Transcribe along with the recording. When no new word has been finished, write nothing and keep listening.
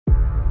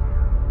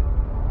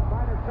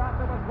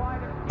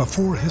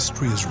Before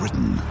history is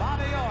written,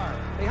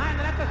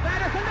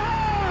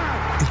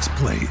 it's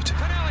played.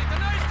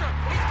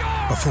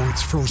 Before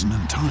it's frozen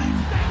in time,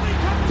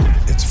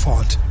 it's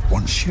fought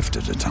one shift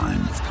at a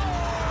time.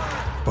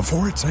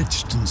 Before it's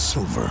etched in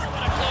silver,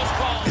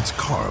 it's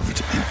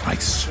carved in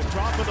ice.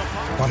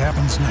 What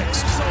happens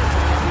next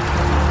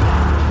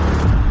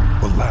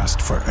will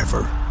last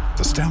forever.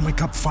 The Stanley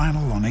Cup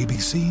Final on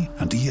ABC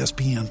and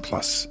ESPN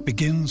Plus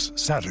begins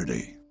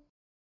Saturday.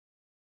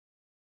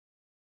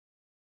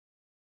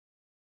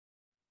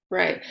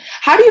 Right.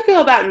 How do you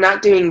feel about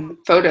not doing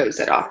photos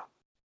at all?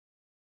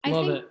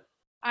 Love it.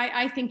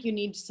 I think you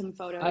need some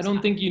photos. I don't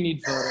think you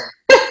need photos.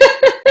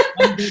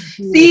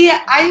 See,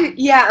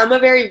 I'm a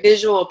very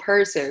visual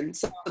person,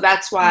 so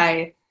that's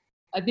why.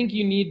 I think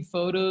you need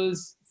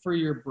photos for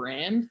your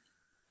brand,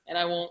 and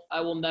I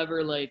will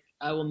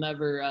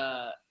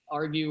never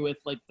argue with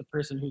like the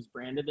person whose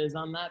brand it is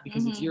on that,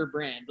 because it's your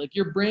brand. Like,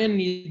 your brand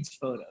needs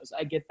photos.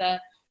 I get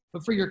that.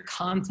 But for your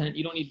content,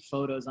 you don't need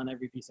photos on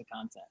every piece of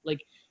content.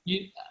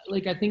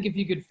 I think if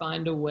you could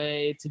find a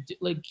way to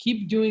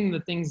keep doing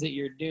the things that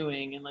you're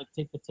doing, and like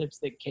take the tips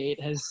that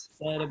Kate has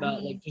said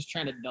about like just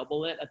trying to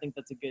double it. I think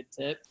that's a good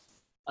tip.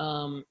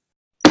 Also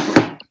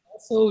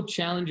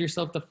challenge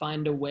yourself to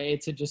find a way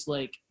to just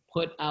like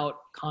put out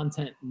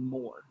content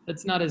more.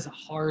 That's not as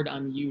hard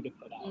on you to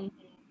put out. Right?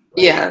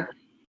 Yeah.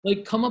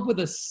 Like, come up with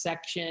a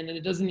section, and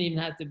it doesn't even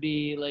have to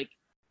be like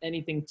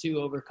anything too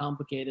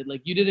overcomplicated.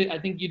 Like, I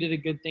think you did a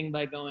good thing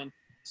by going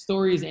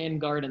stories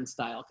and garden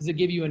style, because it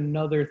gave you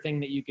another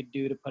thing that you could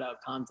do to put out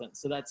content.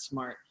 So that's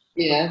smart.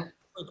 Yeah.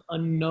 Like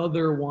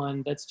another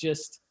one that's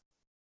just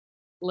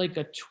like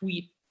a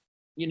tweet,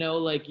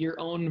 like your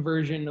own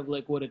version of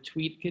like what a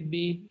tweet could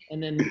be,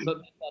 and then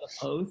but make that a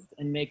post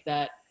and make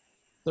that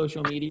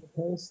social media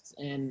posts.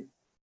 And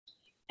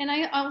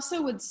I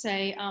also would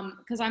say,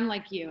 because I'm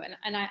like you,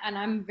 and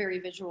I'm very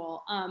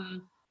visual.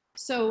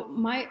 So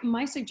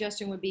my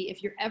suggestion would be,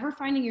 if you're ever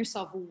finding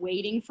yourself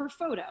waiting for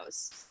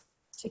photos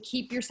to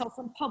keep yourself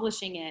from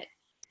publishing it,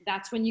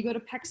 that's when you go to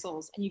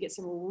Pexels and you get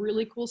some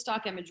really cool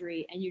stock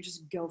imagery and you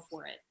just go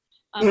for it.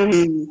 You're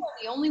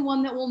the only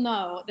one that will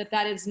know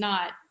that is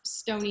not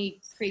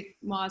Stony Creek,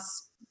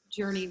 Moss,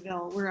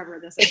 Journeyville, wherever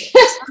this is.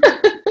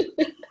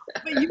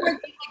 But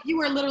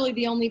you are literally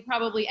the only,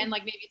 probably, and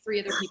like maybe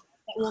 3 other people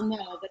that will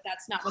know that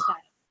that's not what that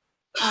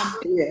is.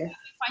 If you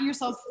find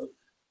yourself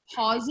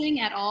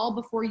pausing at all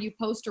before you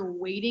post, or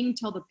waiting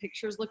till the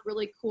pictures look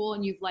really cool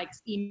and you've like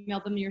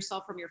emailed them to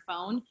yourself from your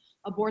phone,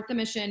 abort the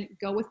mission.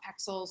 Go with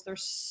Pexels. They're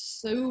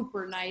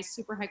super nice,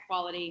 super high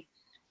quality.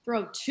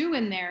 Throw 2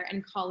 in there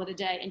and call it a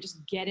day, and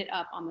just get it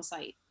up on the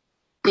site.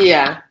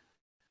 Yeah.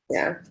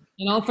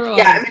 And I'll throw I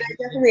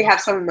definitely have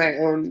some of my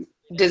own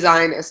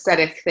design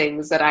aesthetic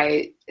things that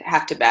I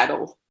have to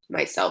battle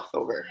myself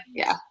over.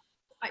 Yeah.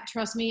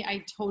 Trust me,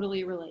 I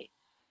totally relate.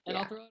 And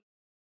I'll throw.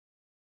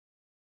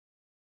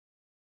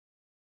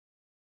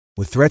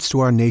 With threats to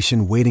our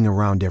nation waiting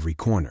around every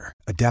corner,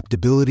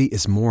 adaptability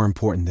is more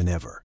important than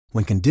ever.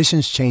 When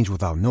conditions change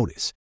without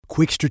notice,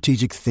 quick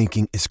strategic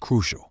thinking is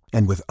crucial.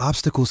 And with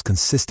obstacles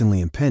consistently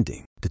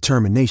impending,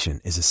 determination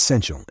is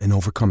essential in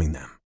overcoming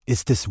them.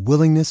 It's this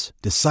willingness,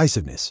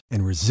 decisiveness,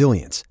 and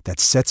resilience that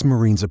sets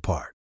Marines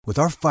apart. With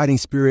our fighting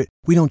spirit,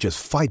 we don't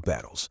just fight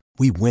battles,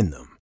 we win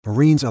them.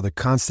 Marines are the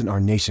constant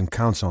our nation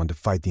counts on to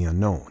fight the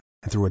unknown.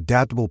 And through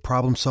adaptable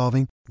problem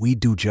solving, we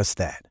do just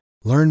that.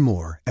 Learn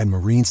more at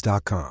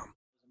marines.com.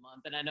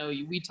 And I know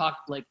we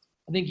talked, like,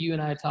 I think you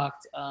and I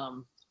talked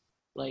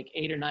like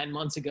 8 or 9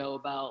 months ago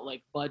about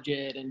like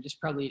budget, and just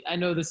probably, I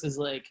know this is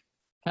like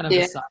kind of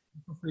a side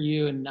for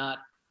you and not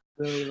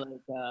really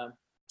like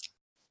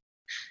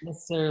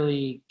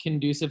necessarily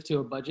conducive to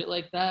a budget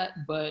like that,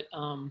 but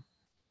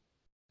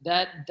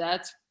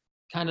that's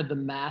kind of the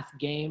math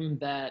game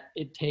that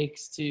it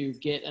takes to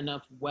get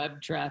enough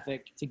web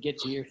traffic to get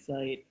to your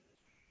site.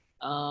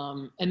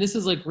 And this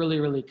is like really,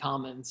 really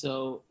common.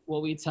 So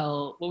what we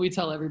tell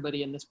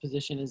everybody in this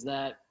position is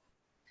that,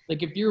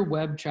 like, if your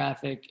web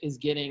traffic is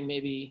getting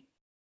maybe,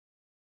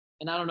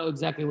 and I don't know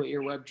exactly what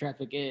your web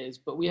traffic is,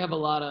 but we have a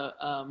lot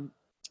of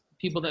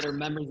people that are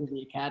members of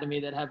the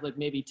Academy that have like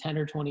maybe 10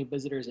 or 20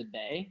 visitors a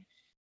day.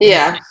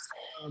 Yeah.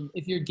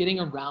 If you're getting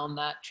around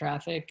that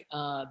traffic,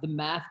 the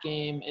math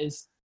game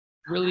is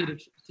really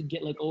to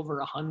get like over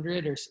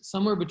 100 or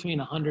somewhere between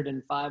 100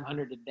 and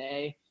 500 a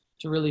day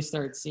to really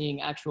start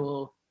seeing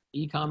actual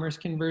e-commerce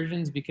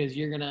conversions, because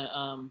you're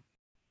gonna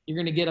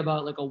get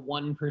about like a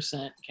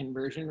 1%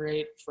 conversion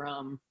rate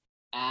from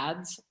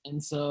ads.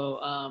 And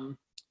so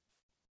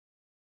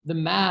the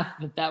math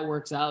that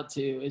works out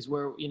to is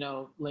where,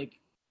 like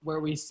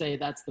where we say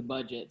that's the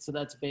budget. So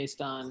that's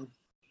based on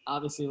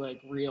obviously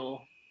like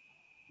real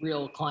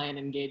client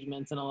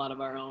engagements and a lot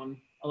of our own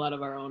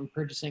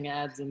purchasing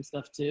ads and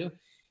stuff too.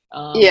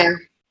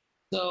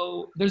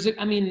 So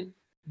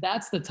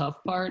that's the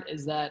tough part,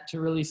 is that to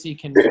really see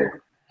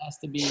conversion has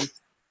to be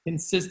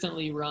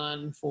consistently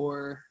run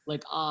for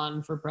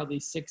probably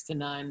 6 to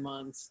 9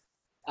 months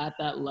at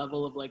that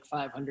level of like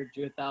 500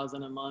 to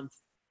 1,000 a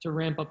month. to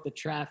ramp up the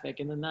traffic.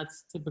 And then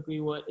that's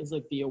typically what is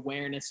like the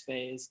awareness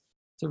phase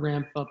to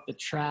ramp up the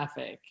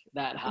traffic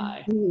that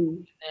high.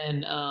 Mm-hmm.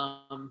 And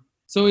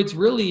so it's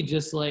really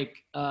just like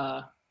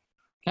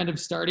kind of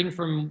starting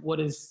from what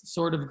is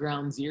sort of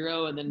ground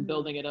zero and then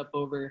building it up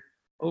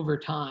over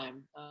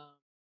time.